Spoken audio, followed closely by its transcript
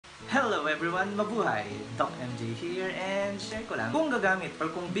Hello everyone! Mabuhay! Doc MJ here and share ko lang. Kung gagamit or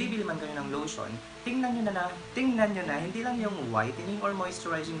kung bibili man kayo ng lotion, tingnan nyo na, hindi lang yung whitening or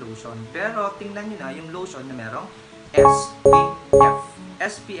moisturizing lotion, pero tingnan nyo na yung lotion na merong SPF.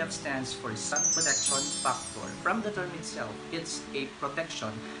 SPF stands for Sun Protection Factor. From the term itself, it's a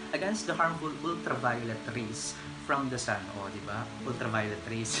protection against the harmful ultraviolet rays from the sun. O, di ba? Ultraviolet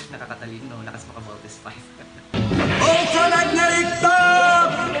rays. Nakakatalino. Lakas makaboltes 5. Ultramagnetic dog!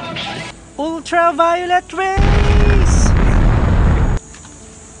 Ultraviolet rays!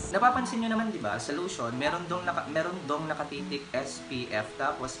 Napapansin nyo naman, di ba, sa lotion, meron dong nakatitik SPF,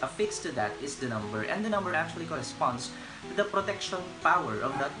 tapos affixed to that is the number, and the number actually corresponds to the protection power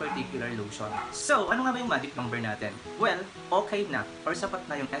of that particular lotion. So, ano nga ba yung magic number natin? Well, okay na, or sapat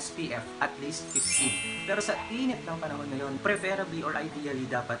na yung SPF, at least 15. Pero sa init ng panahon ngayon, preferably or ideally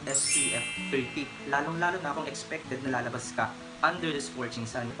dapat SPF 30. Lalong-lalo na kung expected na lalabas ka under the scorching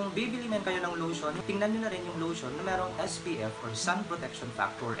sun. Kung bibili man kayo ng lotion, tingnan nyo na rin yung lotion na merong SPF or Sun Protection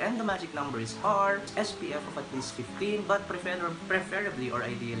Factor, and the magic numbers are SPF of at least 15 but preferably or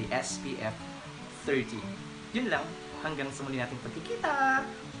ideally SPF 30. Yun lang, hanggang sa muli nating pagkikita.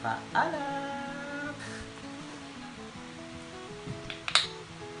 Paalam!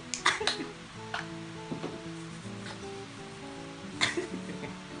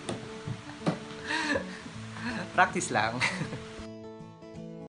 Practice lang.